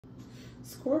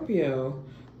Scorpio,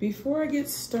 before I get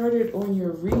started on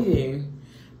your reading,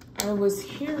 I was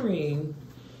hearing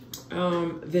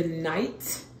the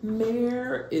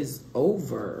nightmare is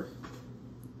over.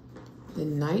 The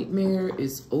nightmare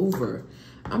is over.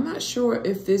 I'm not sure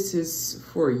if this is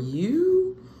for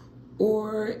you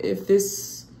or if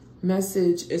this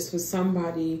message is for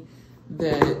somebody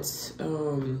that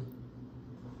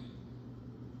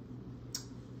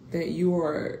that you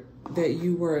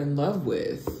were in love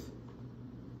with.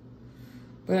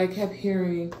 But I kept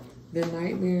hearing the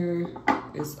nightmare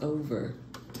is over.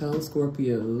 Telling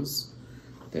Scorpios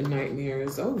the nightmare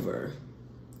is over.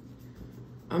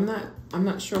 I'm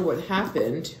not sure what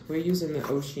happened. We're using the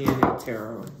Oceanic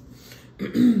Tarot.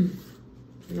 I'm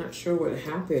not sure what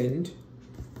happened,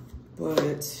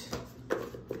 but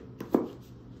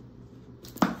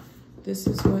this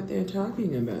is what they're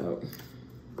talking about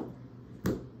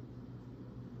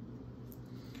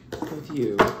with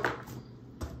you.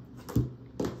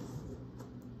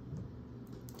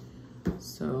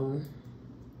 So,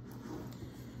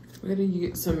 where do you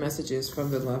get some messages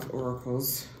from the love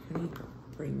oracles? Let me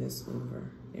bring this over.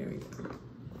 There we go.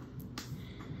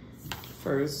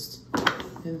 First,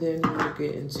 and then we'll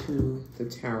get into the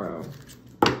tarot.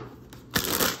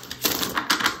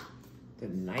 The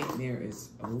nightmare is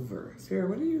over. Spirit,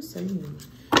 what are you saying?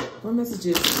 What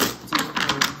messages do you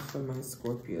have for my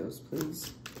Scorpios,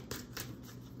 please?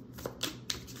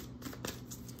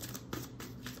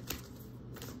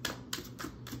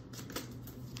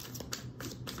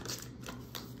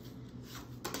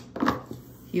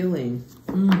 Healing.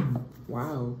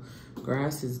 Wow.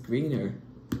 Grass is greener.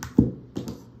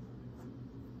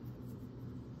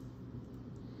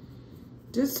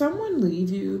 Did someone leave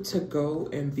you to go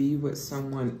and be with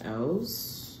someone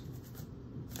else?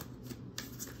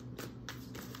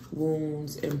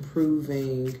 Wounds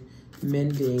improving,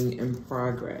 mending, and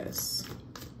progress.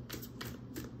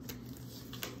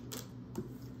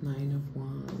 Nine of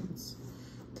Wands.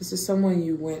 This is someone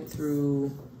you went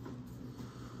through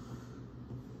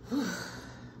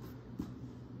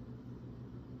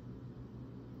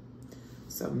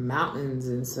some mountains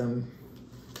and some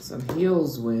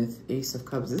hills with. Ace of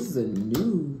Cups. This is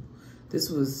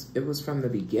it was from the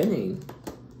beginning.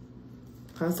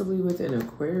 Possibly with an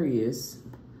Aquarius,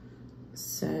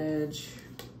 Sag,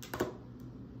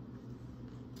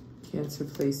 Cancer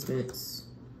placements,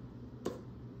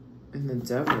 and the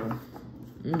Devil.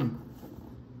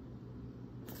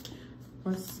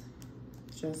 What's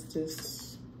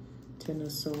Justice, Ten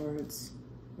of Swords?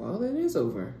 Well, it is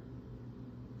over.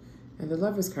 And the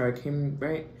Lover's card came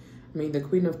right, the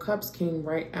Queen of Cups came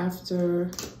right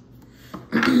after.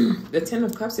 The Ten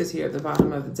of Cups is here at the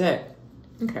bottom of the deck.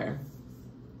 Okay.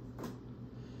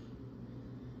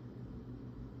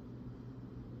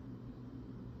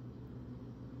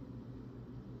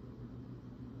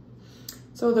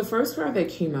 So the first card that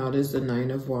came out is the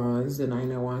Nine of Wands. The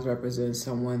Nine of Wands represents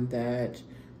someone that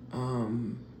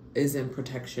is in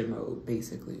protection mode,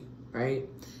 basically, right?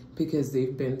 Because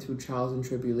they've been through trials and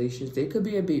tribulations. They could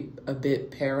be a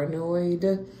bit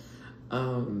paranoid,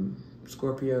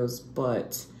 Scorpios,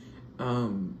 but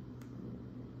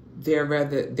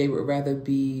they would rather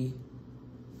be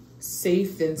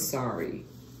safe than sorry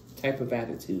type of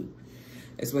attitude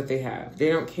is what they have. They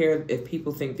don't care if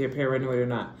people think they're paranoid or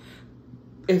not.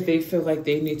 If they feel like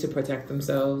they need to protect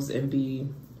themselves and be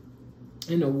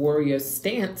in a warrior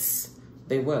stance,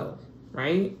 they will,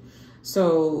 right?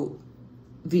 So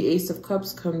the Ace of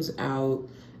Cups comes out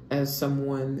as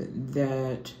someone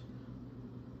that,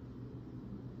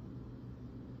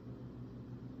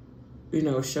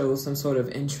 shows some sort of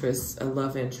interest, a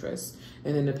love interest.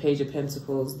 And then the Page of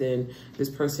Pentacles, then this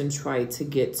person tried to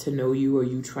get to know you or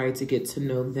you tried to get to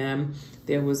know them.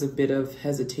 There was a bit of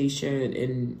hesitation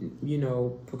and,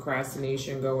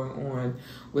 procrastination going on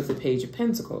with the Page of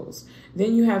Pentacles.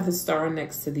 Then you have the Star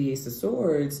next to the Ace of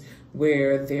Swords,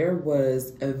 where there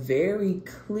was a very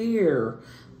clear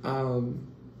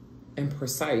and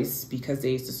precise, because the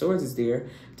Ace of Swords is there,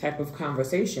 type of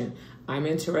conversation. I'm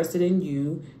interested in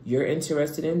you, you're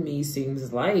interested in me,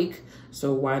 seems like,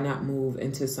 so why not move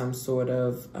into some sort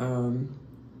of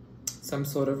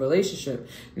relationship?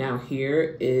 Now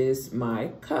here is my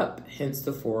cup, hence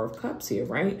the Four of Cups here,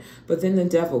 right? But then the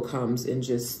Devil comes and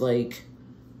just like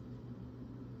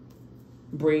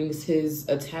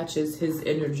attaches his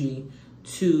energy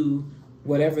to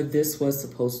whatever this was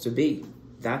supposed to be.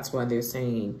 That's why they're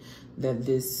saying that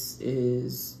this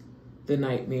is the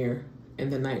nightmare,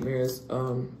 and the nightmare is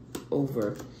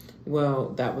over. Well,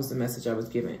 that was the message I was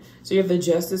given. So you have the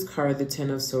Justice card, the Ten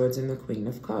of Swords, and the Queen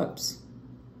of Cups.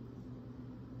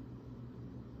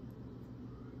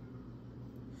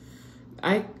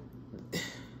 I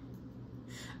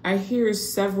hear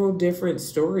several different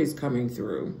stories coming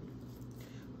through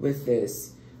with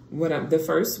this. The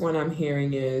first one I'm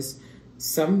hearing is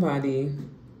somebody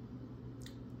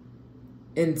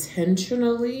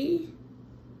intentionally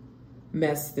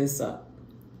messed this up,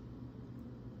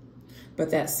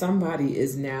 but that somebody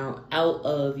is now out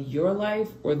of your life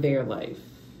or their life.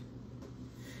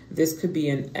 This could be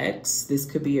an ex, this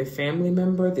could be a family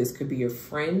member, this could be a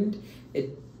friend.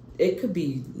 It could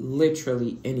be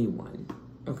literally anyone,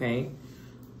 okay?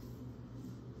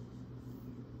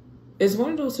 It's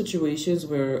one of those situations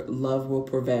where love will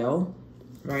prevail,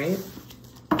 right?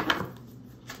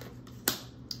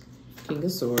 King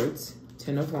of Swords,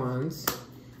 Ten of Wands,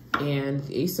 and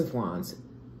the Ace of Wands.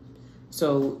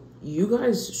 So you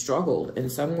guys struggled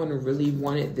and someone really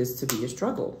wanted this to be a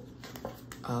struggle.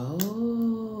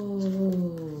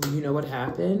 Oh, you know what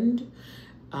happened?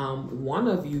 One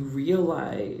of you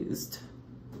realized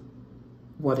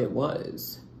what it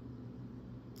was.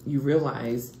 You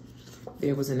realized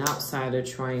there was an outsider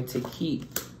trying to keep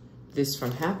this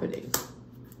from happening.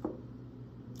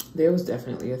 There was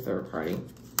definitely a third party.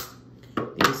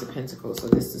 The Ace of Pentacles, so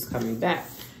this is coming back.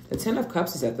 The Ten of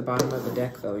Cups is at the bottom of the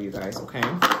deck though, you guys, okay?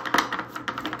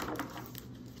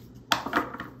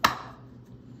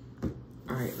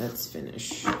 All right, let's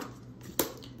finish.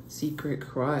 Secret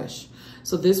crush.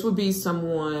 So this would be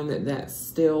someone that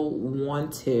still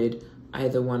wanted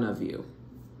either one of you.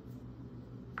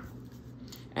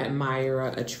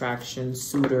 Admirer, attraction,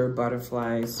 suitor,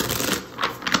 butterflies.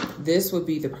 This would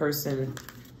be the person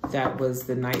that was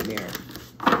the nightmare.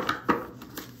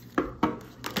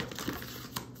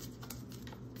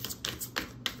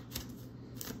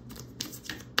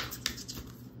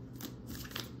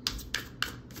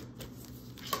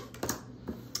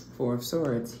 Four of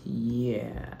Swords,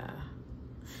 yeah.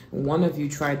 One of you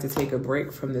tried to take a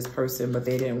break from this person, but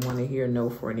they didn't want to hear no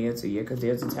for an answer yet because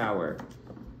there's a Tower.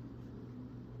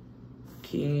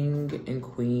 King and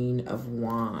Queen of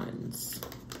Wands.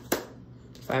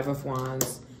 Five of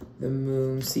Wands, the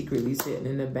Moon secretly sitting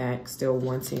in the back, still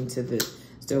wanting to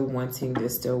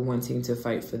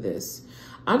fight for this.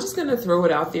 I'm just gonna throw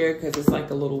it out there because it's like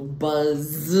a little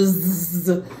buzz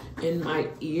in my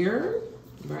ear,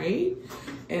 right?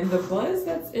 And the buzz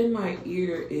that's in my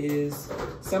ear is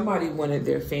somebody wanted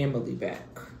their family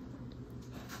back.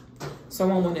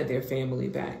 Someone wanted their family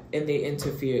back and they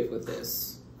interfered with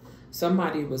this.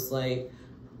 Somebody was like,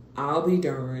 I'll be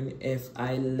darned if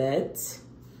I let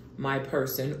my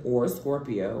person or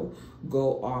Scorpio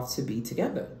go off to be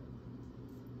together.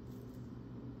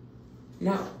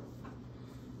 No.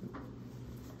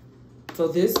 So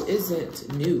this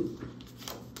isn't new.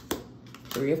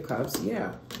 Three of Cups,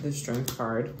 yeah. The Strength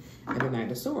card and the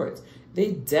Knight of Swords.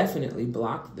 They definitely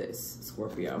blocked this,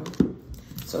 Scorpio.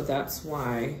 So that's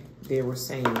why they were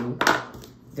saying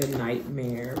the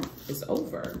nightmare is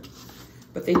over.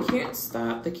 But they can't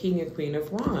stop the King and Queen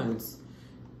of Wands.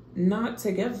 Not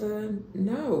together,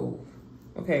 no.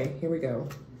 Okay, here we go.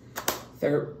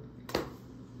 Third,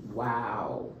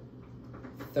 wow.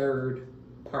 Third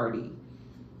party.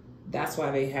 That's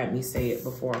why they had me say it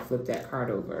before I flipped that card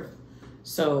over.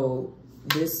 So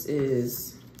this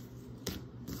is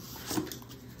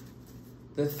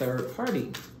the third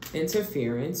party.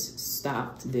 Interference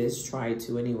stopped this, tried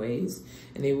to anyways,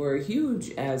 and they were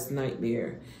huge as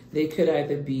nightmare. They could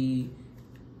either be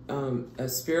a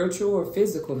spiritual or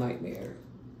physical nightmare,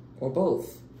 or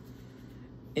both.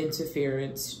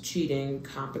 Interference, cheating,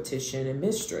 competition, and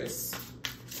mistress.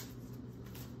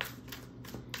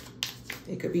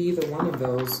 It could be either one of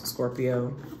those,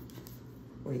 Scorpio.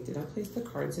 Wait, did I place the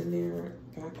cards in there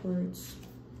backwards?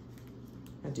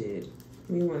 I did.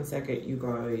 Give me 1 second, you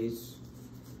guys.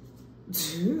 I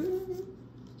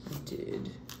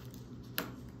did.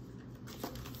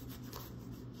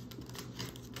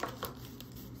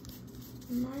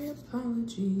 My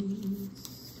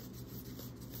apologies.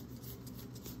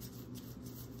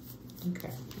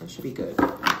 Okay, that should be good.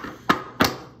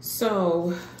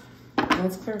 So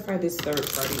let's clarify this third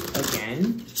party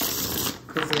again,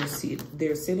 because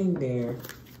they're sitting there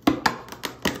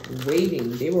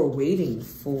waiting. They were waiting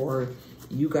for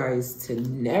you guys to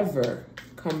never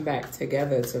come back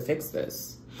together to fix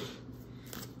this.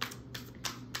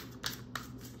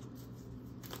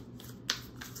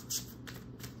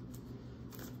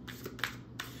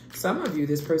 Some of you,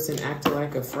 this person acted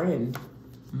like a friend.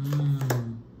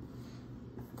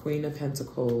 Queen of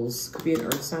Pentacles. Could be an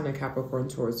Earth sign, a Capricorn,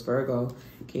 Taurus, Virgo.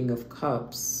 King of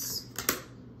Cups.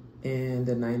 And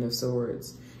the Nine of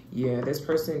Swords. Yeah, this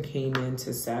person came in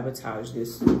to sabotage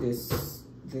this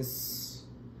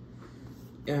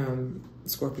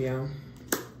Scorpio.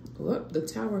 pull up the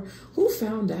Tower. Who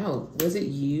found out? Was it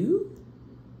you?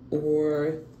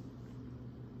 Or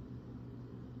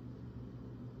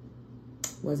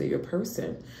was it your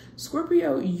person?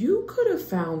 Scorpio, you could have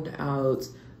found out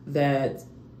that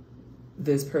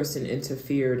this person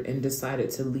interfered and decided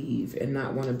to leave and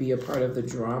not want to be a part of the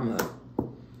drama.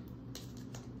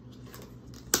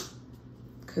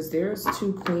 Because there's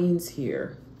two queens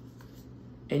here.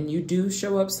 And you do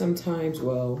show up sometimes,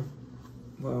 well,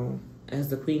 as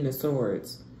the Queen of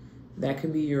Swords. That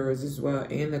can be yours as well.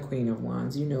 And the Queen of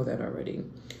Wands. You know that already.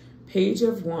 Page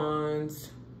of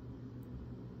Wands.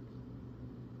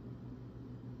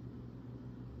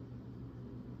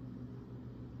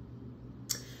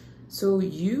 So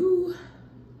you,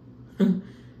 the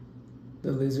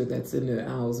lizard that's in the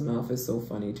owl's mouth is so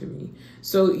funny to me.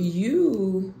 So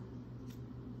you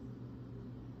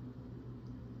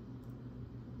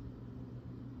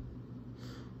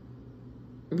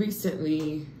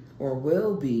recently or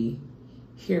will be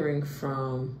hearing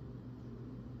from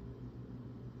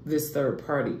this third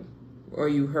party, or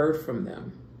you heard from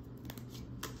them.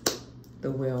 The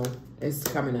Wheel is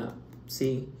coming up.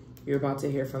 See, you're about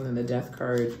to hear from them, the Death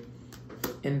card.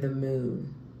 And the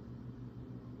Moon.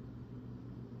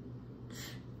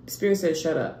 Spirit says,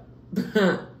 shut up.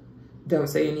 Don't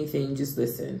say anything, just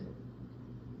listen.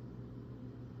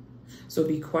 So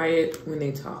be quiet when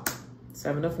they talk.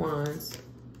 Seven of Wands.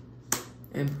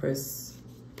 Empress.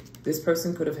 This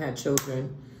person could have had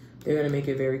children. They're going to make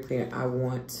it very clear. I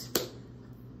want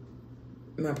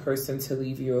my person to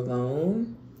leave you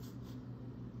alone.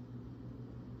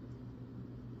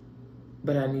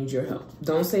 But I need your help.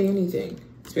 Don't say anything.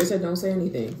 Spirit said, don't say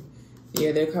anything.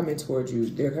 Yeah, they're coming towards you.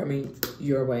 They're coming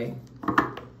your way.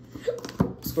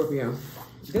 Scorpio.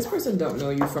 This person don't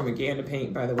know you from a can of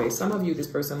paint, by the way. Some of you, this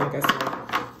person, like I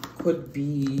said, could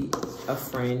be a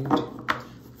friend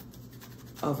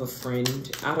of a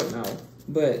friend. I don't know.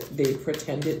 But they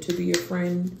pretended to be a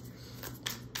friend.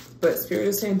 But Spirit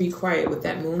is saying be quiet. With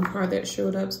that Moon card that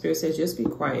showed up, Spirit says just be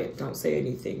quiet. Don't say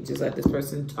anything. Just let this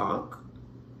person talk.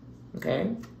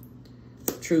 Okay?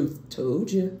 Truth.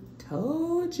 Told you.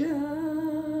 Told ya.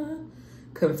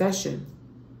 Confession.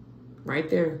 Right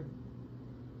there.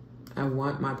 I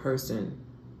want my person.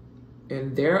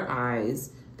 In their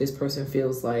eyes, this person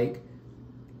feels like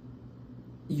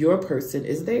your person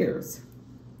is theirs.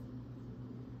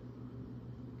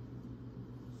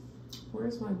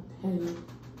 Where's my pen?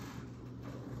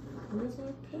 Where's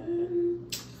my pen?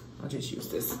 I'll just use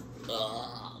this.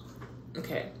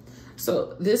 Okay.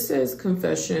 So this says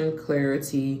confession,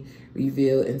 clarity,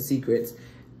 reveal, and secrets.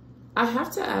 I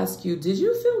have to ask you, did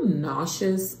you feel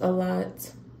nauseous a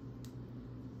lot?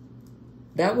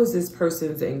 That was this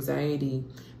person's anxiety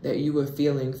that you were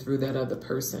feeling through that other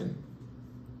person.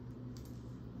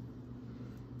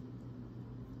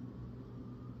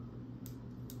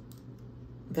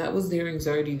 That was their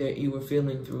anxiety that you were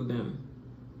feeling through them.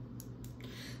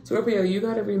 Scorpio, you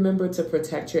got to remember to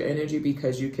protect your energy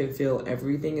because you can feel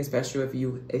everything, especially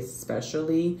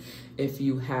if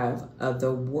you have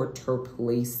other water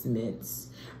placements.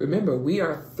 Remember, we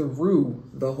are through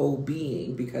the whole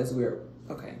being because we're,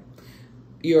 okay,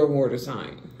 you're a water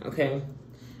sign, okay?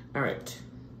 All right.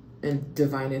 And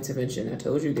divine intervention. I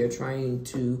told you they're trying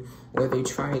to, or they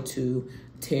tried to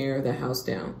tear the house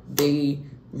down. They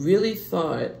really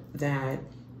thought that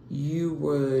you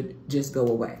would just go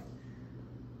away.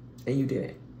 And you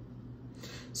didn't.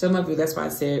 Some of you, that's why I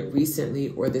said recently,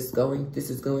 or this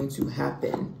is going to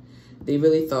happen. They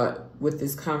really thought with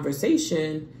this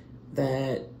conversation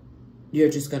that you're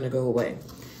just going to go away.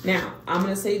 Now, I'm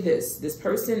going to say this. This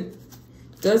person,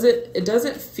 it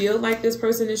doesn't feel like this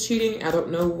person is cheating. I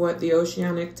don't know what the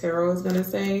Oceanic Tarot is going to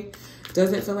say.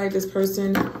 Doesn't feel like this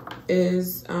person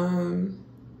is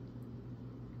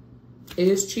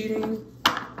cheating.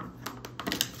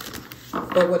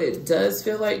 But what it does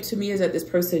feel like to me is that this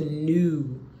person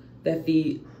knew that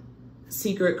the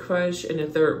secret crush and the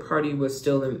third party was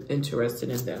still interested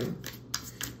in them.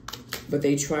 But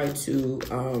they tried to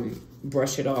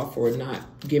brush it off or not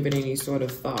give it any sort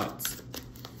of thoughts.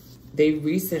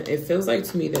 It feels like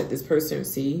to me that this person,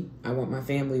 see, I want my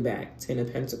family back, 10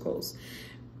 of Pentacles.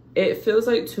 It feels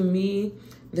like to me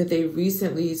that they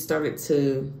recently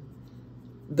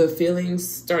the feelings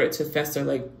started to fester,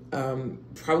 like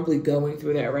probably going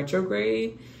through that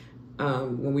retrograde,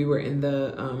 when we were in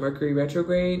the Mercury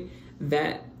retrograde,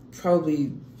 that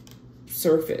probably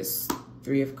surfaced.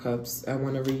 3 of Cups, I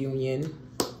want a reunion,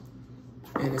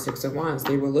 and the 6 of Wands.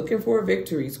 They were looking for a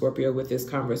victory, Scorpio, with this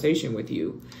conversation with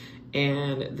you,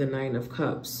 and the 9 of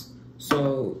Cups.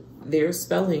 So they're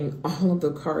spelling all of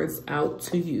the cards out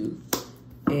to you,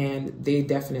 And they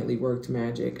definitely worked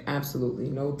magic. Absolutely.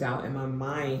 No doubt in my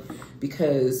mind,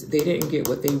 because they didn't get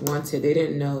what they wanted. They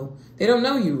didn't know. They don't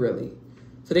know you really.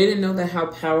 So they didn't know that how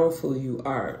powerful you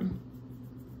are.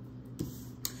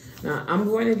 Now, I'm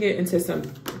going to get into some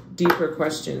deeper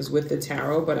questions with the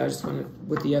tarot, but I just want to,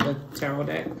 with the other tarot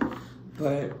deck.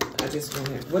 But I just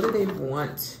want to, what do they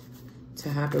want to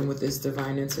happen with this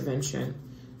divine intervention?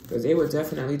 Because they were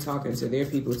definitely talking to their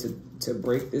people to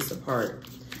break this apart.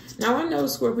 Now, I know,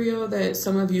 Scorpio, that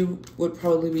some of you would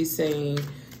probably be saying,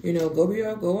 you know,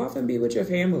 go off and be with your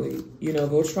family. You know,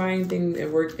 go try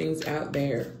and work things out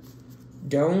there.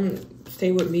 Don't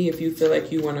stay with me if you feel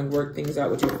like you want to work things out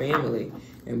with your family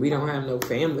and we don't have no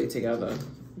family together.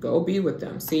 Go be with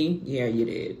them. See? Yeah, you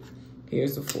did.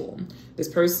 Here's the Fool. This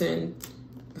person,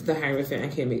 the Hierophant, I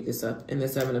can't make this up, and the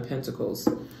Seven of Pentacles,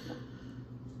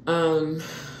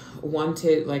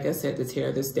 wanted, like I said, to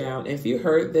tear this down. If you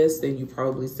heard this, then you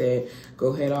probably said,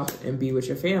 go head off and be with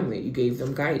your family. You gave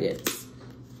them guidance.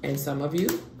 And some of you,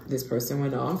 this person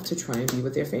went off to try and be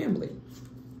with their family.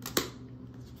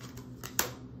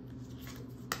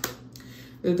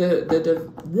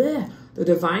 The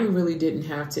divine really didn't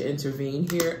have to intervene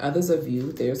here. Others of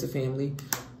you, there's a family.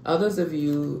 Others of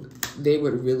you, they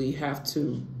would really have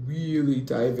to really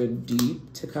dive in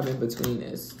deep to come in between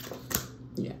this.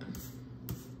 Yeah.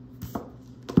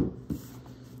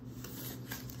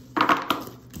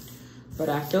 But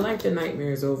I feel like the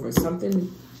nightmare is over.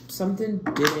 Something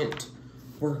didn't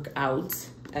work out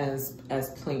as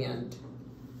planned.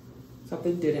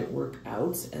 Something didn't work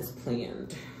out as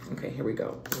planned. Okay, here we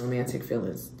go. Romantic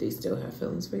feelings. They still have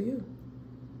feelings for you.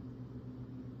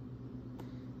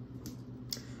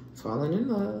 Falling in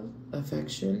love,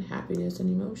 affection, happiness, and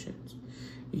emotions.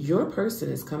 Your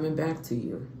person is coming back to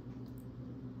you.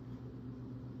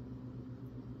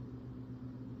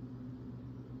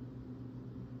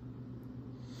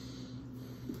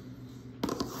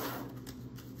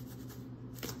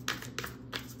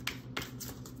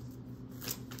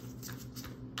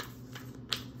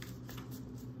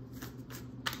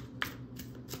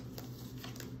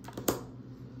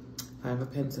 Five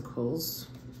of Pentacles,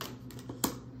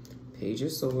 Page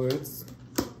of Swords,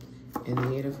 and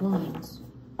the Eight of Wands.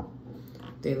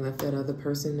 They left that other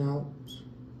person out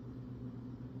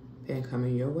and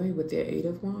coming your way with their Eight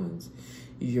of Wands.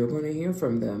 You're going to hear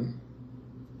from them.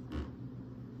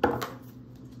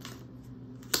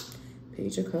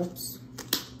 Page of Cups,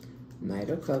 Knight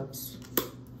of Cups,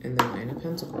 and the Nine of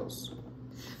Pentacles.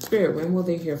 Spirit, when will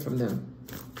they hear from them?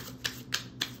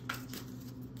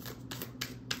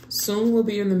 Soon will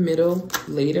be in the middle.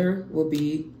 Later will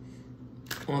be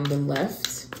on the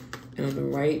left. And on the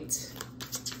right,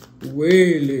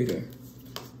 way later.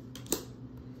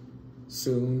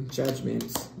 Soon,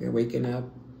 Judgment. They're waking up.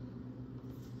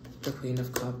 The Queen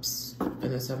of Cups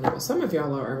and the Seven of Cups. Some of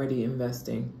y'all are already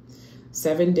investing.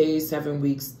 7 days, 7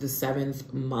 weeks, the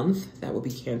 7th month. That will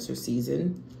be Cancer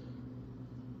season.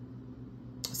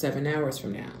 7 hours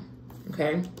from now.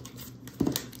 Okay?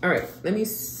 All right, let me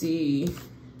see.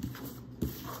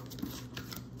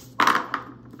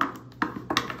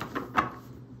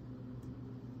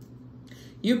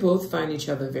 You both find each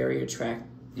other very attractive.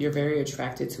 You're very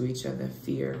attracted to each other.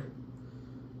 Fear.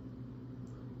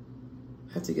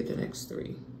 I have to get the next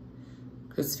 3.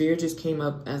 Because fear just came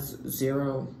up as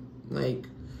 0. Like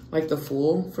the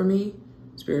Fool for me.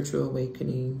 Spiritual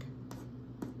awakening.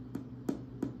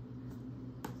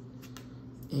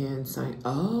 And sign.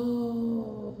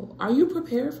 Oh. Are you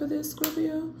prepared for this,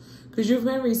 Scorpio? Because you've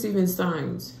been receiving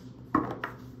signs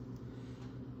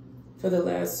for the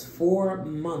last 4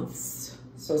 months.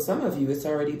 So some of you, it's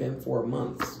already been 4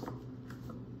 months.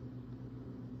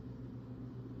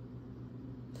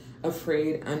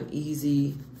 Afraid,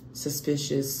 uneasy,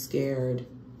 suspicious, scared.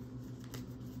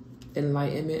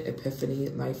 Enlightenment, epiphany,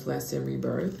 life lesson,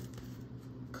 rebirth.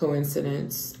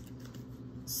 Coincidence,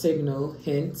 signal,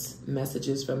 hints,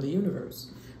 messages from the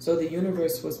universe. So the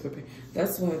universe was prepared.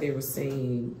 That's why they were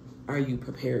saying, are you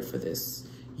prepared for this?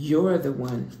 You're the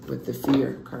one with the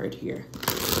fear card here.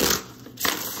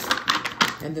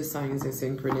 And the signs and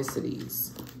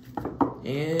synchronicities.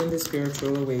 And the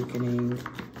spiritual awakening.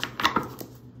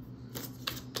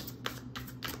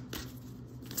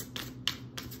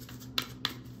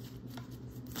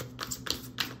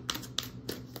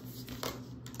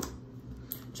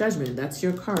 Judgment, that's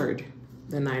your card.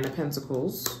 The Nine of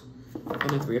Pentacles and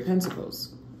the Three of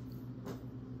Pentacles.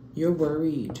 You're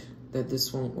worried that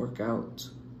this won't work out.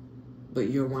 But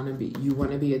you want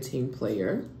to be a team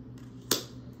player.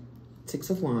 6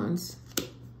 of Wands,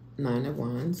 9 of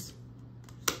Wands,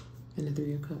 and the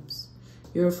 3 of Cups.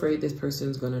 You're afraid this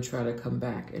person's going to try to come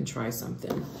back and try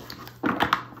something.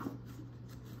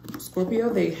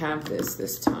 Scorpio, they have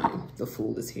this time. The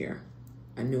Fool is here.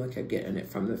 I knew I kept getting it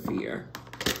from the fear.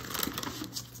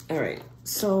 All right,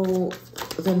 so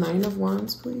the Nine of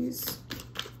Wands, please.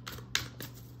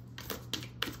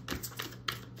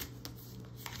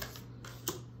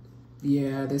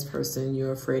 Yeah, this person,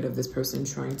 you're afraid of this person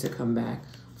trying to come back.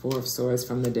 Four of Swords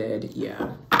from the dead,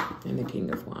 yeah. And the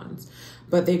King of Wands.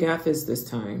 But they got this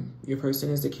time. Your person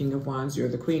is the King of Wands, you're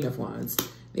the Queen of Wands.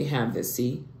 They have this,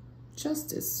 see?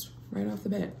 Justice, right off the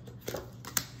bat.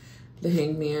 The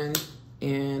Hangman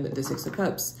and the Six of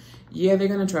Cups. Yeah, they're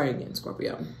gonna try again,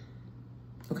 Scorpio.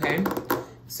 Okay,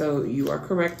 so you are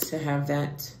correct to have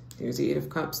that. There's the Eight of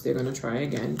Cups, they're gonna try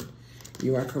again.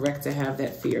 You are correct to have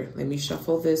that fear. Let me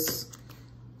shuffle this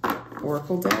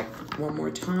Oracle deck one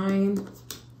more time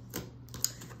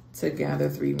to gather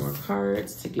 3 more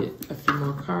cards, to get a few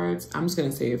more cards. I'm just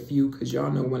gonna say a few because y'all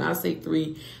know when I say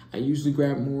 3, I usually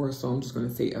grab more, so I'm just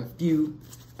gonna say a few.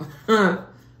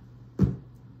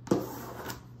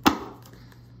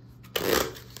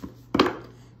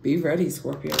 Be ready,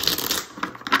 Scorpio.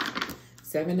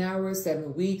 7 hours,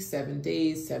 7 weeks, 7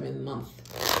 days, 7 months.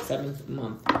 7th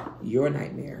month, your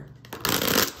nightmare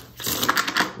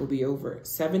will be over.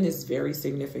 7 is very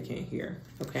significant here,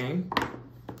 okay?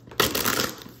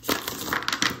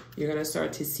 You're gonna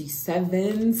start to see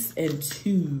 7s and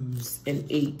 2s and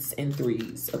 8s and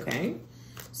 3s, okay?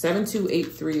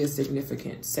 7283 is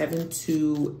significant.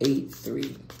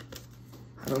 7283.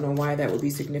 I don't know why that would be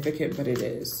significant, but it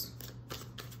is.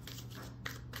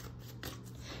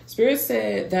 Spirit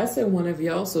said that's in one of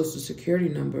y'all's social security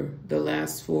number, the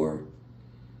last 4.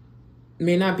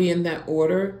 May not be in that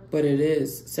order, but it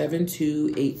is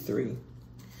 7283.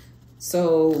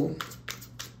 So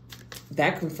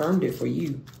that confirmed it for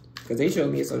you because they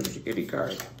showed me a social security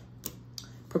card.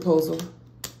 Proposal,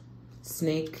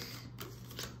 snake,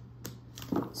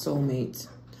 soulmate.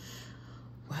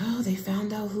 Well, they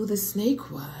found out who the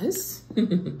snake was.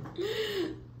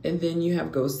 And then you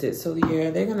have ghosted. So yeah,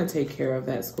 they're going to take care of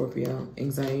that, Scorpio.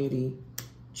 Anxiety,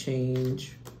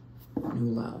 change,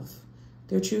 new love.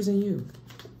 They're choosing you.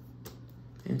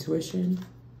 Intuition,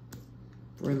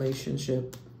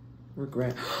 relationship,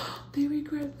 regret. They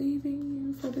regret leaving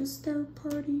you for this third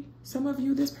party. Some of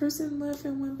you, this person left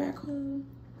and went back home.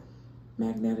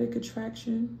 Magnetic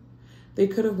attraction. They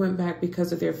could have went back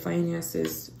because of their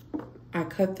finances. I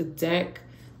cut the deck.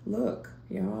 Look,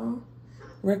 y'all.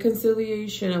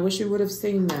 Reconciliation. I wish you would have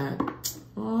seen that.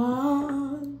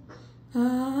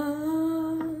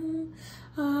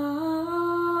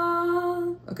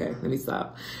 Okay, let me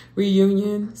stop.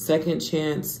 Reunion, second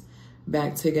chance,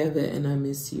 back together, and I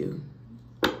miss you.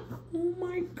 Oh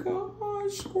my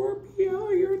gosh, Scorpio,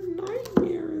 your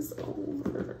nightmare is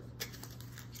over.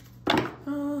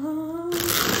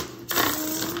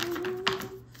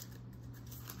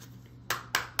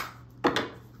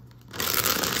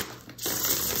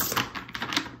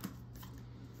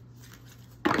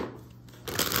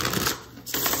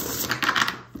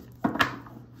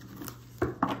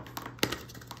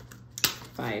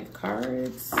 5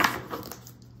 cards.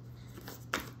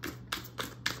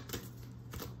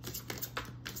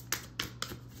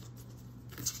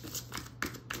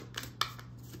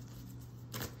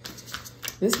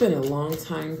 It's been a long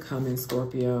time coming,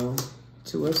 Scorpio.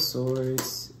 2 of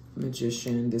Swords,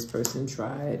 Magician. This person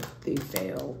tried. They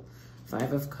failed.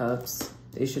 5 of Cups.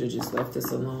 They should have just left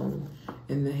us alone.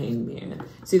 And the Hangman.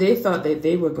 See, they thought that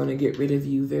they were going to get rid of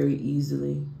you very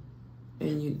easily.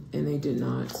 And they did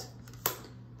not.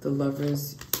 The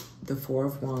Lovers, the 4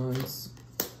 of Wands,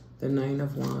 the 9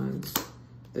 of Wands,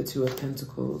 the 2 of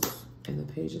Pentacles, and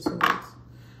the Page of Swords.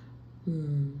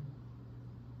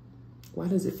 Why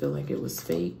does it feel like it was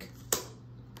fake?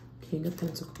 King of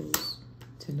Pentacles,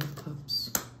 10 of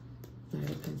Cups, 9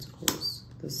 of Pentacles,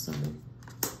 the Sun,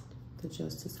 the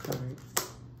Justice card,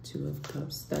 2 of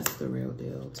Cups. That's the real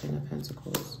deal. 10 of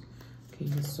Pentacles,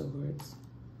 King of Swords,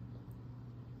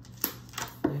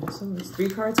 9 of Swords. 3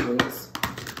 cards, please.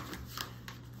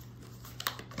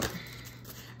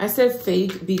 I said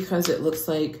fake because it looks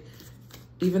like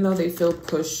even though they feel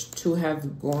pushed to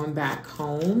have gone back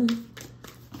home,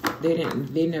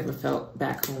 they never felt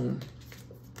back home.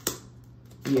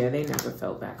 Yeah, they never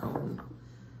felt back home.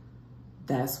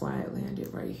 That's why it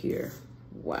landed right here.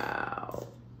 Wow.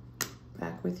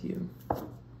 Back with you.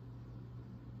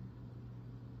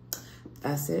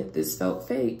 That's it. This felt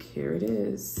fake. Here it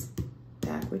is.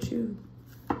 Back with you.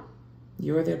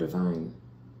 You're their divine.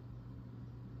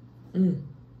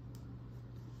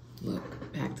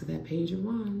 Look, back to that Page of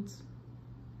Wands.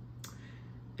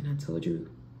 And I told you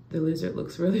the lizard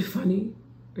looks really funny.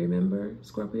 Remember,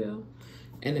 Scorpio?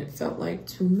 And it felt like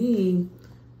to me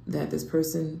that this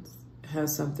person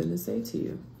has something to say to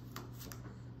you.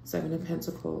 7 of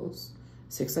Pentacles.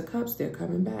 6 of Cups, they're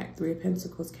coming back. 3 of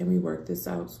Pentacles, can we work this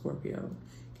out, Scorpio?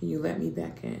 Can you let me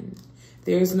back in?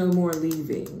 There's no more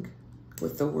leaving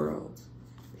with the World.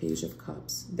 Page of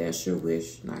Cups. That's your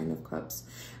wish. 9 of Cups.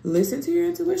 Listen to your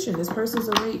intuition. This person's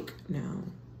awake now.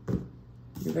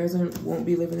 You guys won't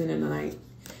be living in a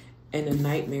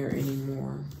nightmare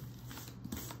anymore.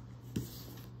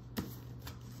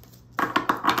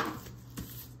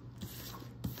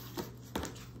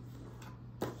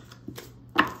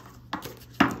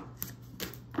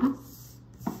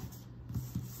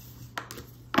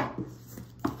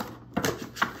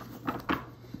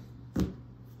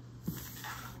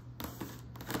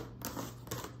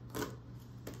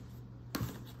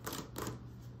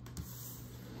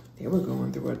 They were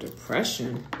going through a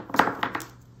depression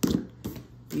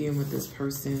being with this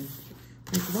person.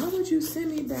 Like, why would you send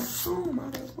me back home?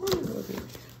 I don't want to go there.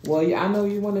 Well, yeah, I know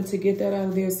you wanted to get that out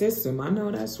of their system. I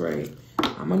know that's right.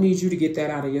 I'm going to need you to get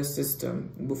that out of your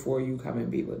system before you come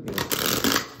and be with me.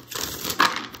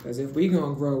 Because if we're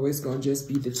going to grow, it's going to just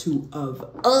be the two of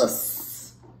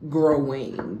us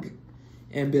growing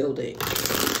and building.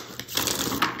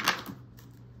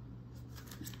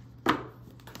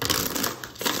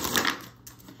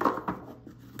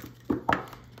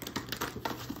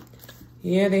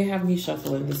 Yeah, they have me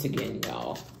shuffling this again,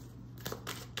 y'all.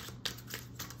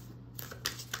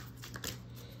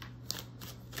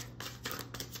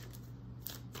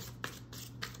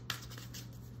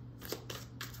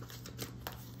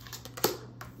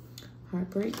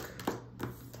 Heartbreak,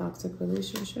 toxic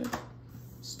relationship,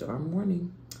 storm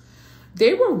warning.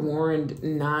 They were warned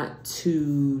not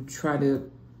to try to,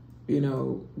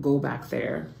 go back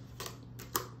there.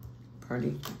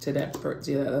 To that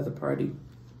other party.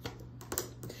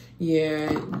 Yeah,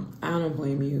 I don't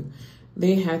blame you.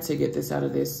 They had to get this out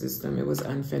of their system. It was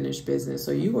unfinished business.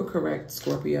 So you were correct,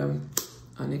 Scorpio.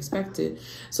 Unexpected.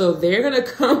 So they're going to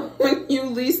come when you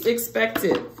least expect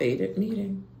it. Fated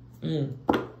meeting.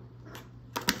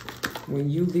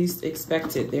 When you least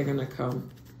expect it, they're going to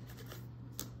come.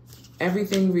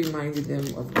 Everything reminded them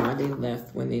of why they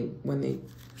left when they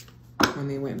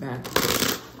went back.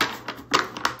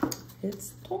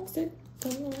 It's toxic.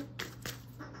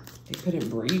 They couldn't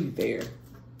breathe there.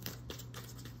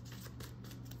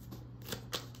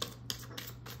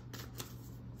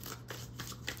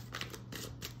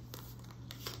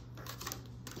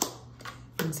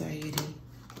 Anxiety,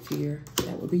 fear,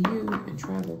 that would be you, and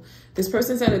travel. This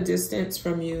person's at a distance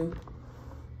from you.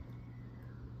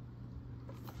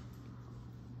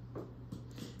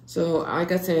 So,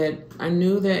 like I said, I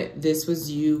knew that this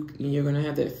was you, and you're going to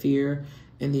have that fear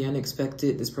and the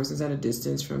unexpected. This person's at a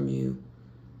distance from you.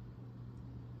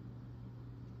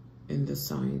 And the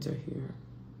signs are here.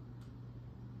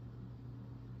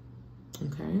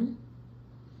 Okay.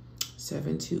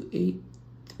 7, 2, 8,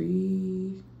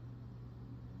 3.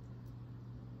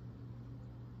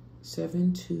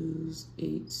 7 2s,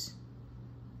 8.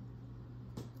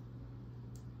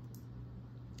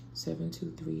 7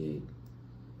 2 3 8.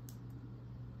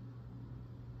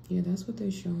 Yeah, that's what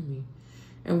they show me.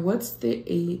 And what's the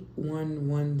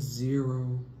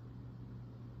 8110?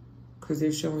 Because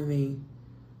they're showing me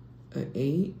an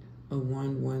 8, a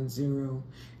 110.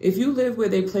 If you live where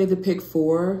they play the pick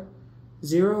 4,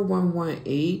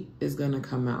 0118 is gonna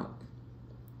come out.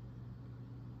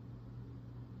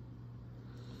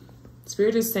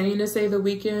 Spirit is saying to say the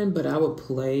weekend, but I would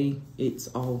play it's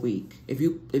all week. If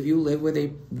you live where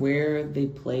they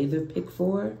play the pick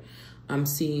 4, I'm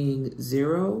seeing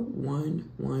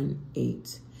 0118.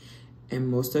 And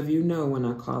most of you know when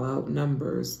I call out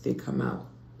numbers, they come out.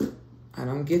 I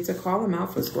don't get to call them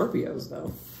out for Scorpios,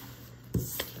 though.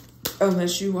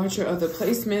 Unless you watch your other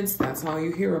placements, that's how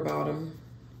you hear about them.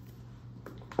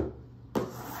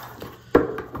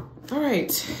 All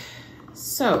right.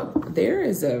 So there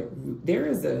is a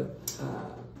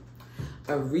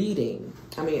reading.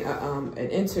 I mean, an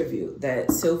interview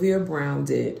that Sylvia Brown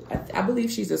did. I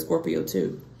believe she's a Scorpio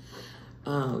too.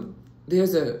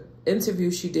 There's a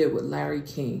interview she did with Larry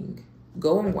King.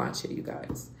 Go and watch it, you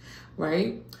guys.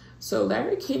 Right? So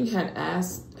Larry King had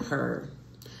asked her,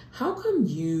 how come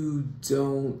you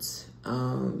don't,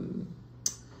 how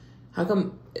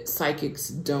come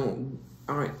psychics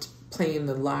aren't playing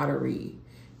the lottery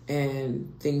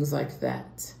and things like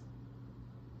that?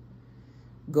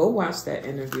 Go watch that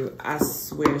interview. I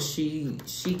swear she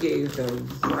gave the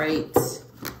right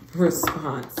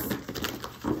response.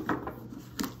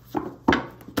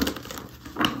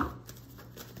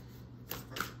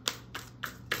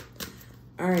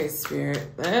 All right,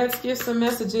 Spirit, let's give some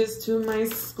messages to my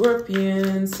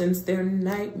Scorpions since their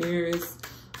nightmare is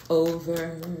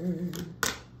over.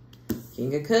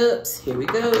 King of Cups, here we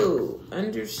go.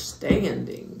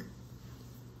 Understanding.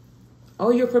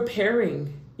 Oh, you're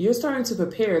preparing. You're starting to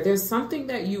prepare. There's something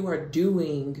that you are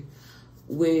doing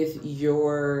with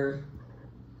your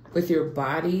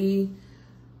body,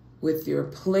 with your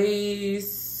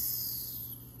place.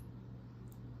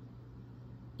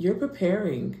 You're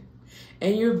preparing.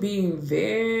 And you're being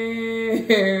very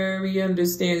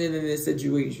understanding in this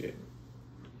situation.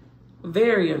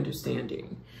 Very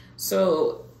understanding.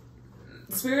 So,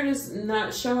 Spirit is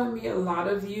not showing me a lot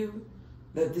of you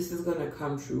that this is going to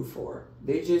come true for.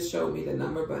 They just showed me the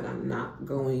number, but I'm not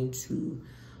going to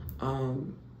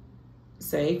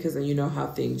say, because then you know how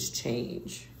things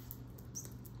change.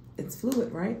 It's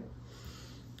fluid, right?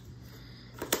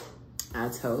 I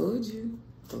told you.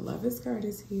 The Lovers card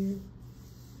is here.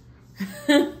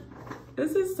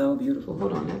 This is so beautiful.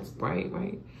 Hold on, that's bright,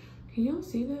 right? Can y'all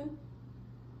see that?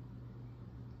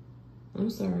 I'm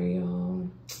sorry, y'all.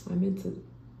 I meant to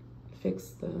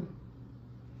fix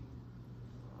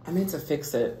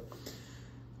it.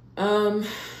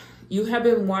 You have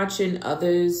been watching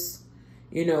others,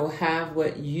 you know, have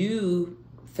what you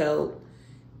felt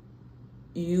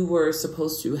you were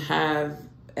supposed to have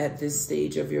at this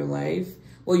stage of your life.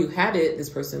 Well, you had it, this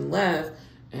person left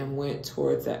and went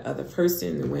towards that other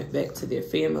person and went back to their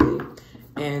family.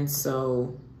 And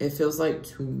so it feels like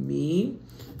to me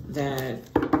that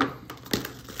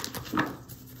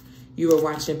you are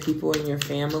watching people in your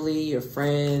family, your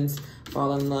friends,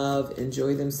 fall in love,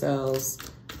 enjoy themselves.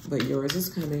 But yours is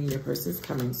coming, your person's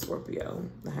coming, Scorpio,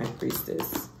 the High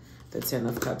Priestess, the Ten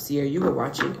of Cups. Here, you were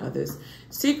watching others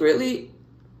secretly,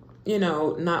 you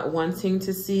know, not wanting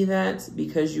to see that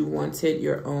because you wanted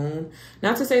your own.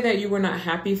 Not to say that you were not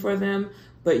happy for them,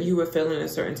 but you were feeling a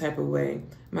certain type of way.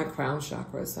 My crown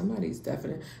chakra, somebody's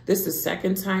definitely. This is the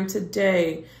second time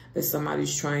today that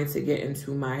somebody's trying to get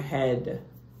into my head.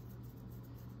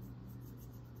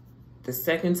 The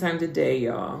second time today,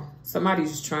 y'all.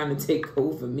 Somebody's just trying to take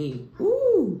over me.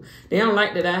 Ooh, they don't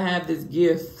like that I have this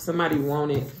gift. Somebody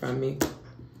want it from me.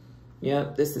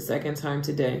 Yep, this is the second time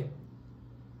today.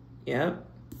 Yep.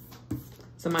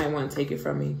 Somebody want to take it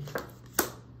from me.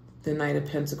 The Knight of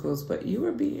Pentacles. But you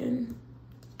were being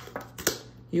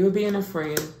a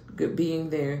friend. Good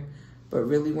being there. But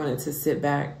really wanted to sit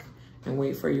back and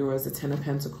wait for yours. The Ten of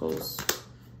Pentacles.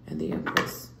 And the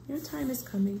Empress. Your time is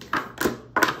coming.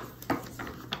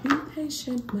 Be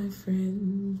patient, my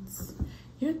friends.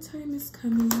 Your time is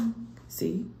coming.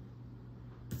 See?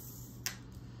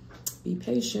 Be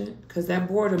patient. Because that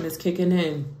boredom is kicking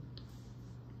in.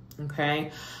 Okay,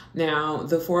 now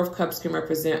the Four of Cups can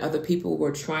represent other people who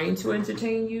are trying to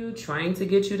entertain you, trying to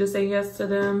get you to say yes to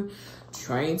them,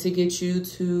 trying to get you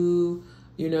to,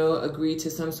 you know, agree to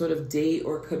some sort of date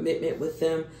or commitment with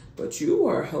them. But you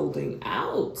are holding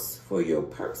out for your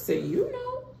person, you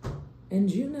know,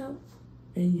 and you know,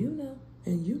 and you know,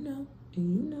 and you know,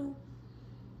 and you know.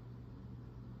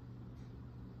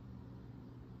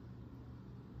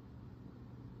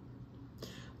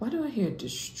 Why do I hear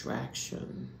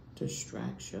distraction?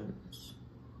 Distractions.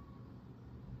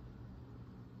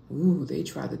 Ooh, they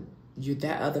try to,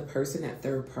 that other person, that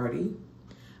third party.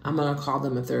 I'm going to call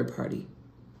them a third party,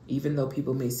 even though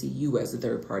people may see you as a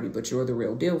third party, but you're the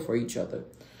real deal for each other.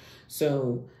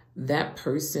 So that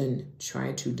person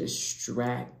tried to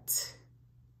distract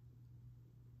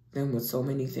them with so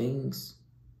many things.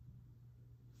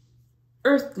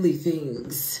 Earthly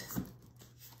things.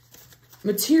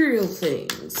 Material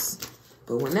things.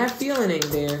 But when that feeling ain't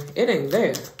there, it ain't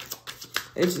there.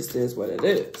 It just is what it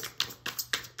is.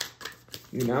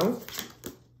 You know?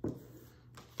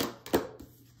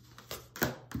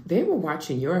 They were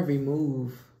watching your every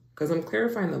move. Because I'm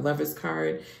clarifying the Lovers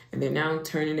card. And they're now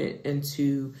turning it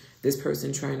into this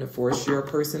person trying to force your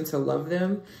person to love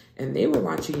them. And they were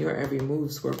watching your every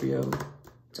move, Scorpio.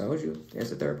 Told you.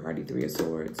 There's a third party, Three of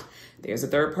Swords. There's a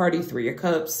third party, Three of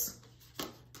Cups.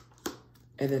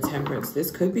 And the Temperance. This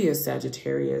could be a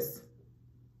Sagittarius.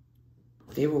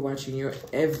 They were watching your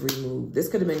every move. This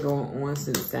could have been going on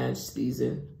since Sag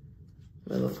season.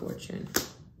 Wheel of Fortune.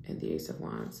 And the Ace of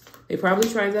Wands. They probably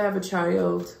tried to have a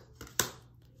child.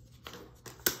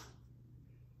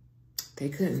 They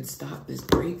couldn't stop this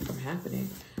break from happening.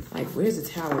 Like, where's the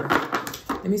Tower?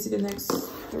 Let me see the next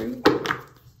three.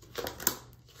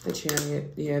 The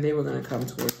Chariot. Yeah, they were going to come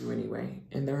towards you anyway.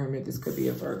 And the Hermit. This could be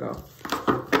a Virgo.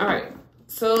 All right.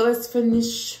 So let's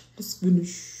finish. Let's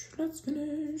finish.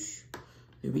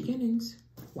 New beginnings.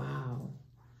 Wow.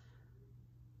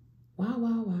 Wow,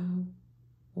 wow, wow.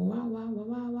 Wow, wow, wow,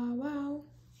 wow, wow, wow.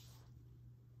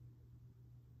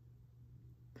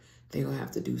 They're going to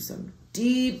have to do some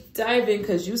deep diving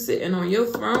because you sitting on your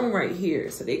throne right here.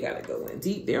 So they got to go in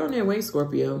deep. They're on their way,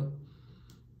 Scorpio.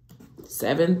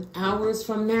 7 hours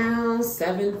from now,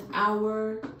 7th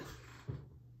hour,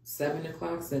 7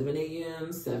 o'clock, 7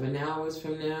 a.m., 7 hours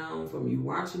from now, from you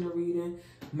watching the reading.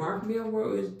 Mark me your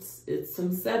words, it's some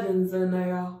 7s in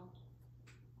there.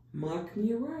 Mark me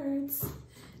your words,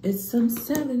 it's some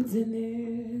 7s in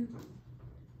there.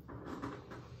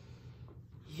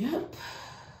 Yep.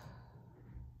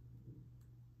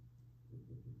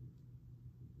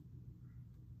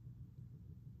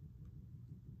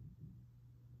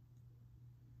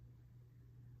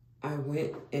 I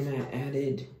went and I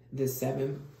added the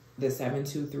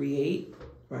 7238,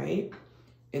 right?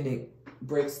 And it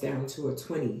breaks down to a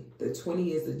 20. The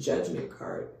 20 is the judgment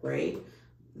card, right?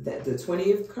 That the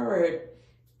 20th card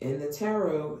in the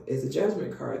tarot is a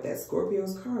judgment card. That's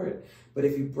Scorpio's card. But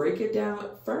if you break it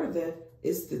down further,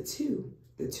 it's the 2.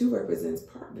 The 2 represents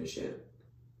partnership.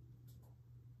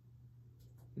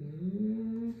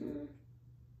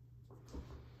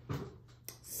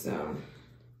 So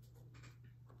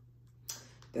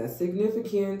that's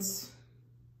significant.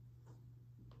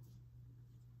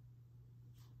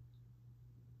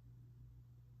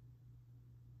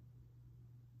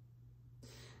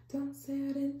 Don't say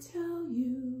I didn't tell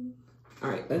you. All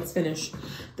right, let's finish.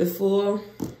 The Fool.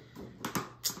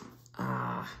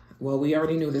 Well, we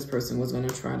already knew this person was going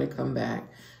to try to come back.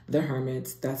 The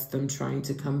Hermits, that's them trying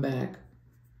to come back.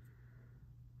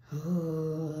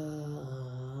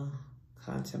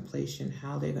 Contemplation,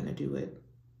 how they're going to do it.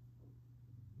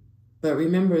 But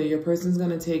remember, your person's going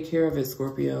to take care of it,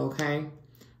 Scorpio, okay?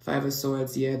 5 of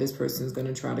Swords, yeah, this person's going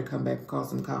to try to come back and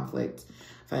cause some conflict.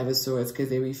 5 of Swords, because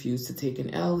they refuse to take an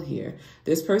L here.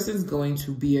 This person's going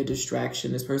to be a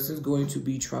distraction. This person's going to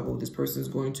be trouble. This person's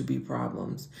going to be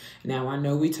problems. Now, I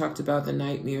know we talked about the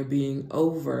nightmare being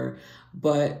over,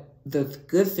 but the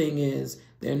good thing is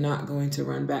they're not going to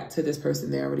run back to this person.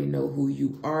 They already know who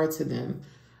you are to them.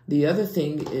 The other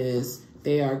thing is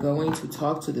they are going to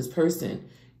talk to this person.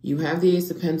 You have the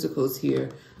Ace of Pentacles here.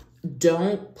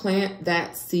 Don't plant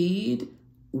that seed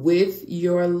with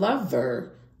your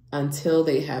lover until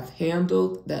they have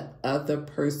handled that other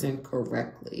person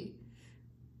correctly.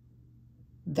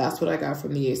 That's what I got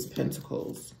from the Ace of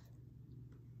Pentacles.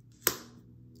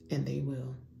 And they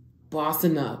will.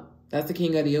 Bossing up. That's the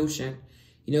King of the Ocean.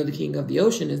 You know the King of the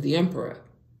Ocean is the Emperor.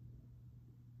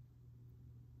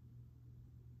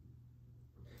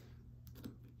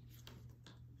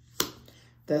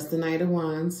 That's the Knight of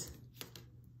Wands.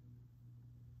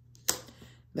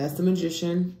 That's the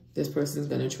Magician. This person's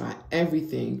going to try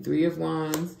everything. 3 of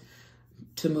Wands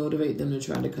to motivate them to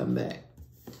try to come back.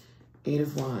 8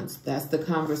 of Wands. That's the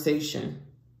conversation.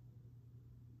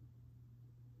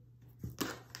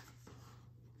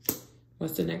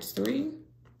 What's the next 3?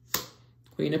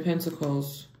 Queen of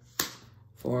Pentacles.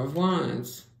 4 of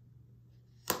Wands.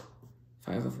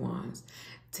 5 of Wands.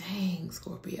 Dang,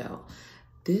 Scorpio.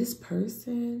 This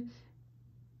person,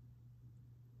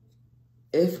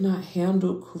 if not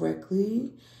handled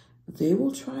correctly, they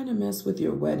will try to mess with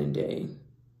your wedding day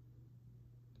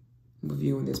with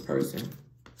you and this person.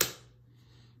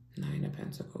 9 of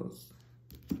Pentacles.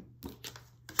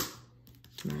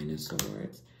 9 of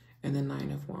Swords. And the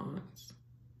 9 of Wands.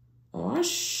 Oh,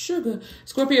 sugar.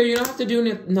 Scorpio, you don't have to do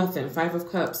nothing. 5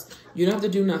 of Cups. You don't have to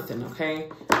do nothing, okay?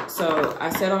 So I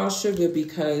said all sugar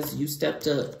because you stepped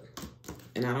up.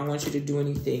 And I don't want you to do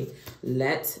anything.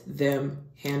 Let them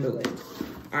handle it.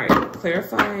 All right,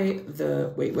 clarify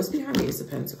the... Wait, what's behind the Ace of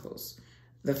Pentacles?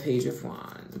 The Page of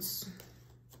Wands.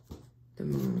 The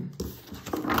Moon.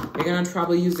 You're going to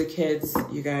probably use the kids,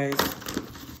 you guys.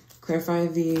 Clarify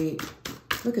the...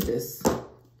 Look at this.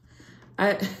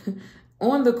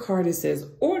 On the card, it says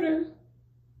order.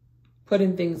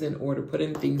 Putting things in order.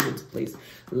 Putting things into place.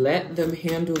 Let them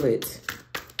handle it.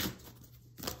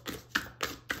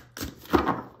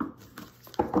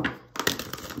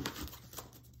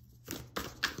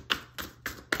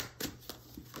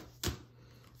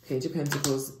 Page of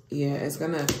Pentacles, yeah, it's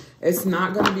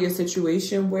not gonna be a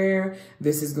situation where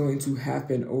this is going to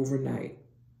happen overnight.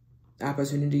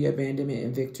 Opportunity, abandonment,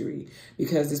 and victory.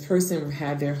 Because this person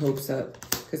had their hopes up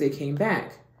because they came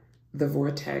back. The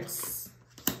Vortex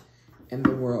and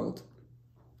the World.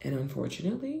 And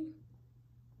unfortunately,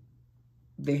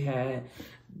 they had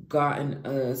gotten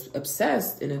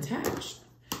obsessed and attached.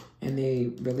 And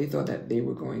they really thought that they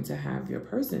were going to have your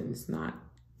person. It's not.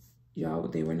 Y'all,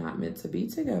 they were not meant to be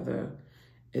together.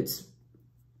 It's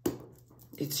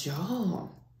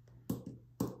y'all.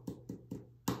 All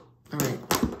right.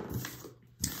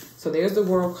 So there's the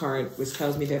World card, which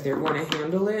tells me that they're going to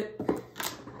handle it.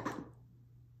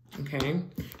 Okay?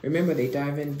 Remember, they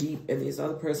dive in deep, and these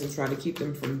other persons try to keep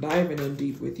them from diving in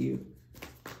deep with you.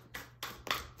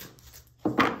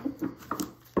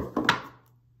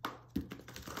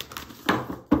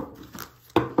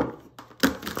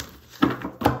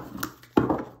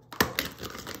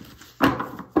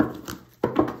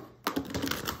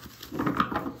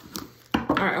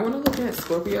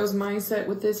 Scorpio's mindset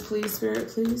with this, please, Spirit,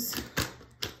 please.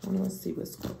 I want to see what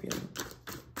Scorpio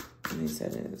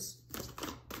mindset is.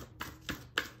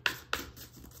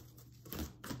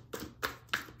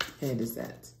 And is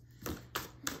that?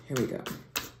 Here we go.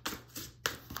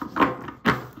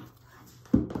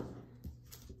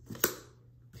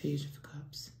 Page of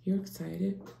Cups. You're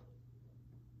excited.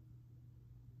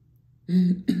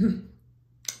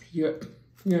 your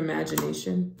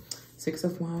imagination. Six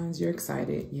of Wands. You're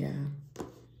excited. Yeah.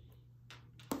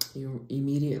 You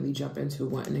immediately jump into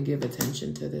wanting to give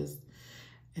attention to this.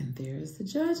 And there's the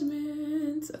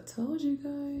Judgment. I told you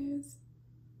guys.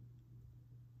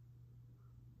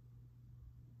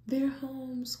 They're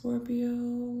home,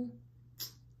 Scorpio.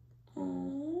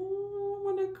 Oh, I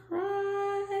want to cry.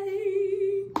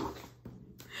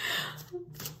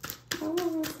 I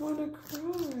almost want to cry.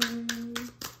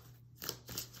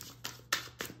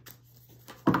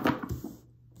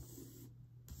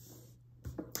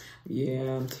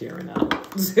 Yeah, I'm tearing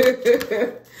up. This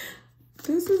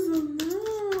is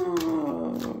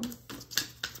enough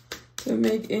to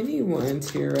make anyone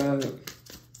tear up.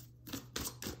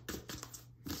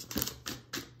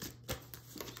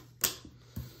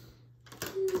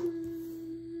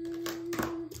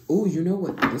 Oh, you know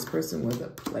what? This person was a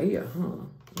player, huh?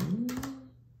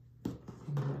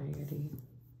 Anxiety.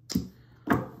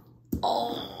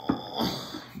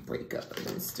 Oh, breakup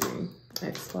mystery.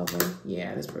 Ex-lover.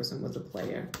 Yeah, this person was a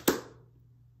player.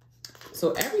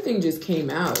 So everything just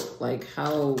came out like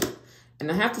how,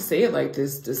 and I have to say it like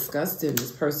this, disgusting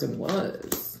this person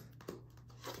was.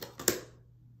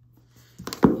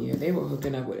 Yeah, they were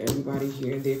hooking up with everybody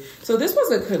here and there. So this was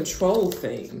a control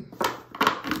thing.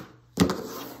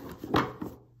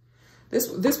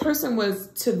 This person was,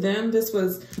 to them, this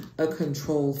was a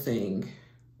control thing.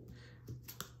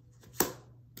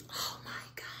 Oh my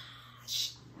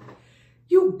gosh.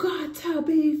 You got to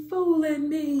be fooling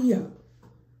me.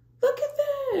 Look at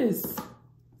this.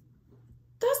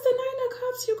 That's the Nine of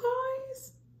Cups, you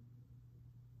guys.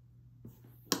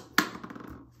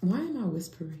 Why am I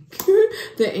whispering?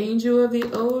 The Angel of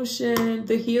the Ocean,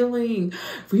 the healing.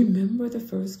 Remember the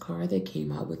first card that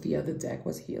came out with the other deck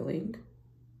was healing?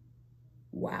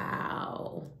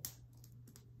 Wow.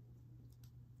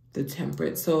 The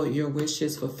Temperate. So your wish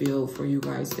is fulfilled for you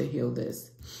guys to heal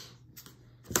this.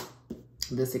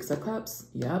 The Six of Cups.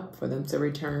 Yep. For them to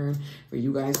return. For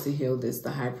you guys to heal this.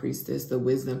 The High Priestess. The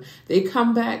Wisdom. They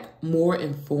come back more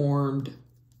informed.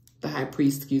 The High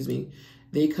Priest, excuse me.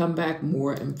 They come back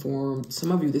more informed.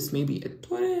 Some of you, this may be a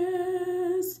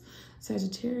Taurus,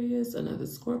 Sagittarius, another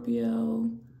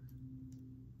Scorpio.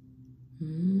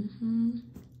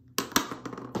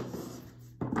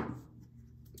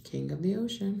 King of the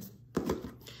Ocean.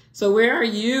 So where are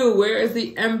you? Where is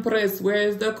the Empress? Where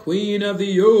is the Queen of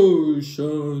the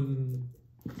Ocean?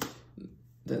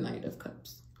 The Knight of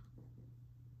Cups.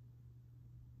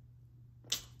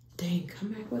 Dang,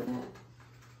 come back with that.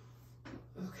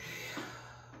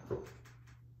 Okay.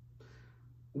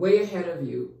 Way ahead of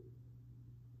you.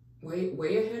 Way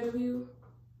ahead of you.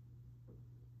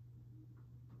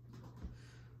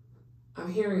 I'm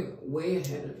hearing way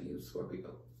ahead of you,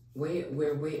 Scorpio.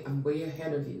 I'm way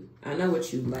ahead of you. I know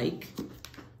what you like.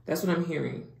 That's what I'm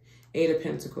hearing. Eight of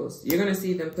Pentacles. You're going to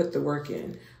see them put the work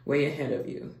in way ahead of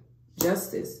you.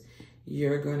 Justice.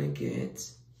 You're going to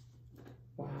get...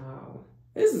 Wow.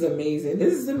 This is amazing.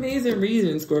 This is amazing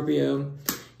reason, Scorpio.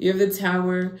 You have the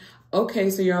Tower. Okay,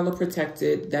 so y'all are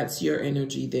protected. That's your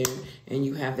energy there. And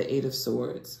you have the Eight of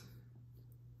Swords.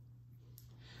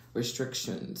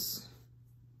 Restrictions.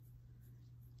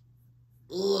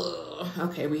 Ugh.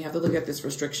 Okay, we have to look at this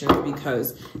restriction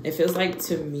because it feels like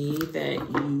to me that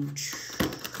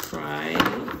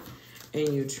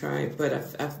you try, but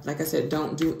like I said,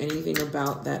 don't do anything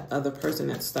about that other person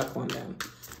that's stuck on them,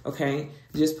 okay?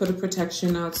 Just put a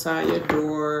protection outside your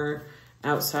door,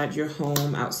 outside your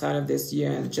home, outside of this,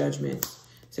 yeah, Judgment.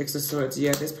 Six of Swords,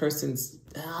 yeah, this person's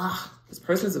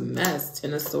a mess.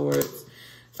 Ten of Swords,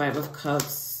 Five of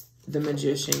Cups, the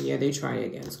Magician, yeah, they try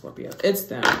again, Scorpio. It's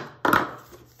them.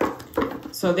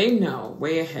 So they know,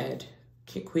 way ahead.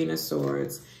 Queen of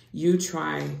Swords, you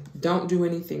try. Don't do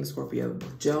anything, Scorpio.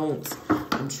 Don't.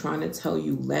 I'm trying to tell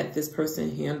you, let this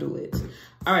person handle it.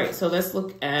 All right, so let's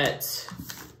look at,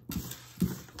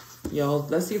 y'all,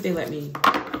 let's see if they let me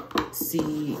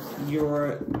see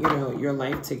your, you know, your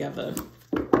life together.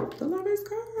 The Lovers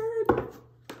card.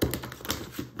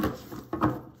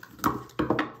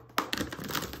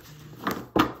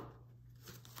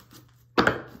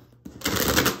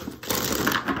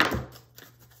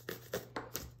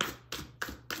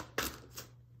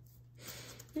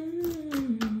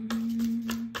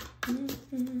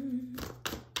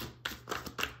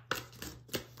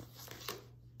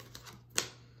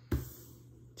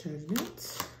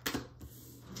 Judgment,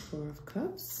 4 of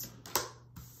Cups,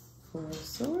 4 of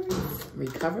Swords,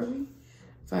 recovery,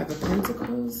 5 of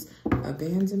Pentacles,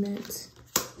 abandonment,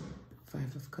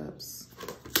 5 of Cups,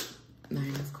 9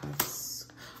 of Cups.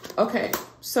 Okay,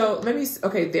 so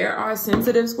there are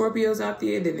sensitive Scorpios out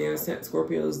there. Then there are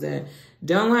Scorpios that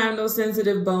don't have no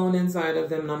sensitive bone inside of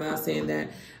them. And I'm not saying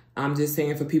that. I'm just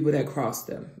saying for people that cross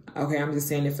them. Okay, I'm just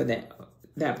saying it for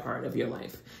that part of your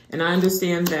life. And I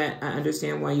understand that. I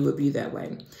understand why you would be that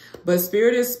way. But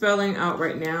Spirit is spelling out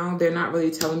right now. They're not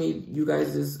really telling me you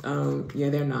guys is, yeah,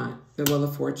 they're not. The Wheel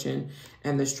of Fortune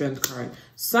and the Strength card.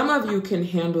 Some of you can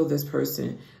handle this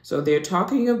person. So they're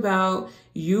talking about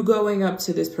you going up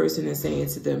to this person and saying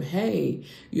to them, hey,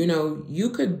 you know, you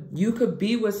could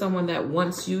be with someone that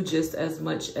wants you just as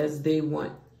much as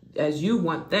as you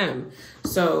want them.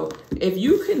 So if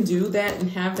you can do that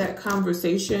and have that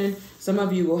conversation, some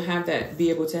of you will be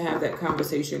able to have that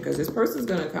conversation because this person's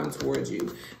going to come towards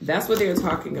you. That's what they're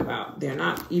talking about. They're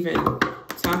not even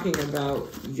talking about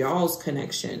y'all's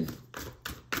connection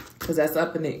because that's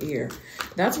up in the air.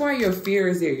 That's why your fear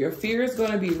is there. Your fear is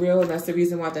going to be real. And that's the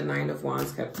reason why the 9 of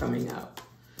Wands kept coming up.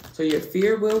 So your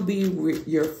fear will be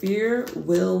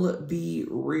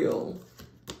real.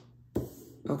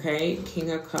 Okay,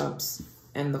 King of Cups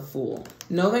and the Fool.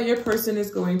 Know that your person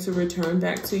is going to return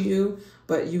back to you,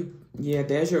 but yeah,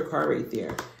 there's your card right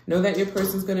there. Know that your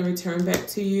person's going to return back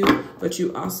to you, but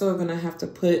you also are going to have to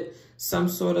put some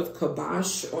sort of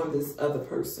kibosh on this other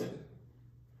person.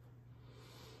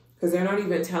 Because they're not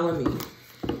even telling me.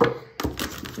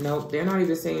 Nope, they're not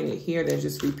even saying it here. They're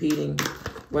just repeating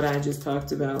what I just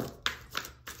talked about.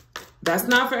 That's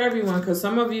not for everyone, because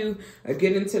some of you are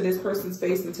getting into this person's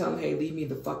face and tell them, hey, leave me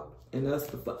the fuck and us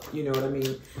the fuck. You know what I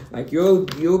mean? Like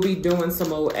you'll be doing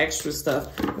some old extra stuff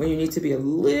when you need to be a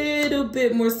little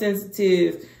bit more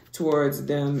sensitive towards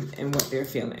them and what they're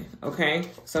feeling, okay?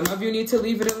 Some of you need to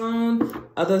leave it alone.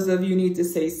 Others of you need to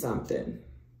say something.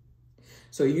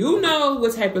 So you know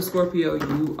what type of Scorpio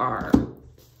you are,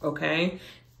 okay?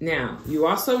 Now, you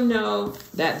also know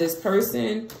that this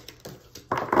person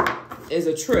is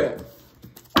a trip.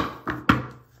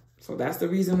 So that's the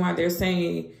reason why they're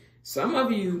saying some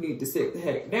of you need to sit the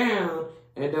heck down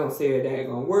and don't say a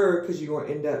daggone word because you're going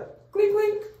to end up clink,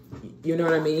 clink. You know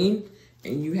what I mean?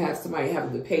 And you have somebody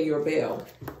having to pay your bill.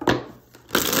 All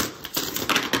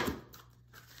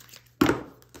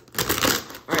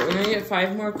right, we're going to get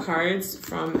 5 more cards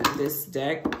from this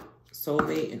deck.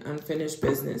 Soulmate and Unfinished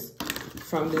Business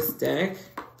from this deck.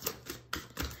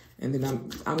 And then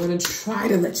I'm going to try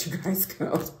to let you guys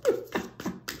go.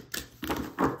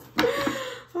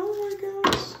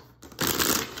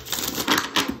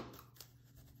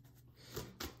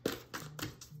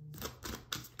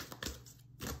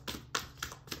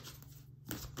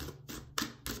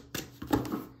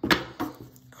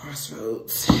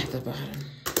 Crossroads at the bottom.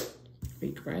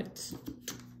 Regret.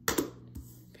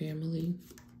 Family.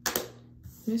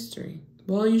 Mystery.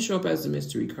 Well, you show up as a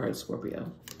mystery card,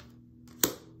 Scorpio.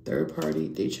 Third party,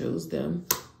 they chose them.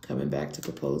 Coming back to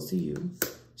propose to you.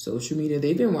 Social media,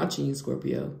 they've been watching you,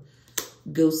 Scorpio.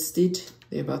 Ghosted.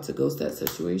 They're about to ghost that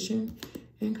situation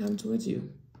and come towards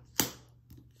you.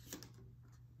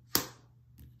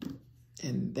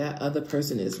 And that other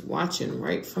person is watching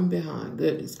right from behind.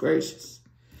 Goodness gracious.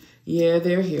 Yeah,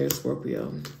 they're here,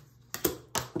 Scorpio.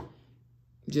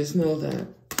 Just know that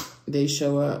they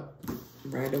show up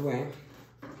right away.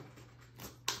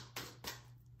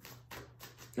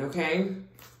 Okay?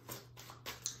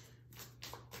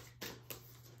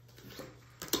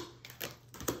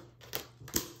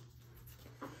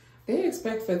 They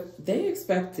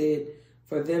expected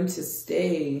for them to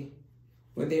stay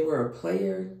when they were a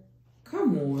player.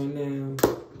 Come on now.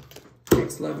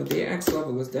 Ex-lover. Their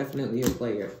ex-lover was definitely a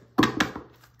player.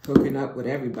 Hooking up with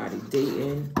everybody.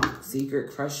 Dating.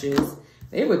 Secret crushes.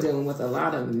 They were dealing with a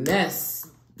lot of mess.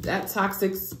 That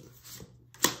toxic...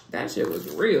 That shit was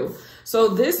real. So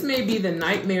this may be the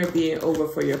nightmare being over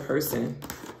for your person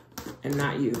and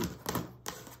not you.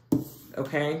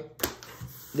 Okay?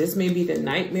 This may be the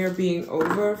nightmare being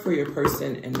over for your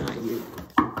person and not you.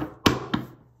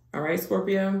 All right,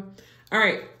 Scorpio? All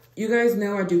right. You guys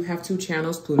know I do have 2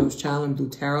 channels, Pluto's Channel and Blue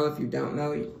Tarot. If you don't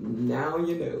know, now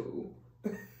you know.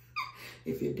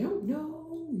 If you don't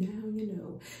know, now you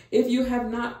know. If you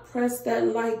have not pressed that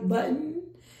like button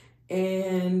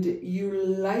and you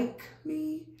like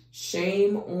me,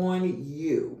 shame on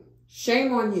you.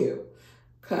 Shame on you.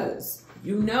 Because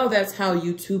you know that's how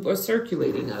YouTube are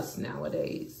circulating us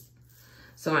nowadays.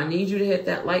 So I need you to hit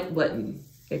that like button.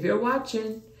 If you're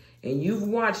watching and you've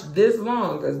watched this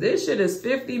long, because this shit is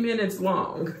 50 minutes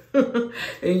long,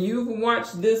 and you've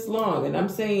watched this long, and I'm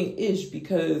saying ish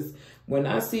because when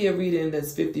I see a reading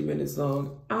that's 50 minutes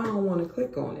long, I don't want to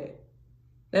click on it.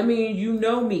 That means you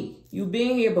know me. You've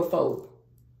been here before.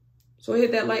 So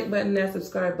hit that like button, that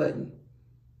subscribe button.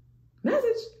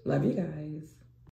 Message. Love you guys.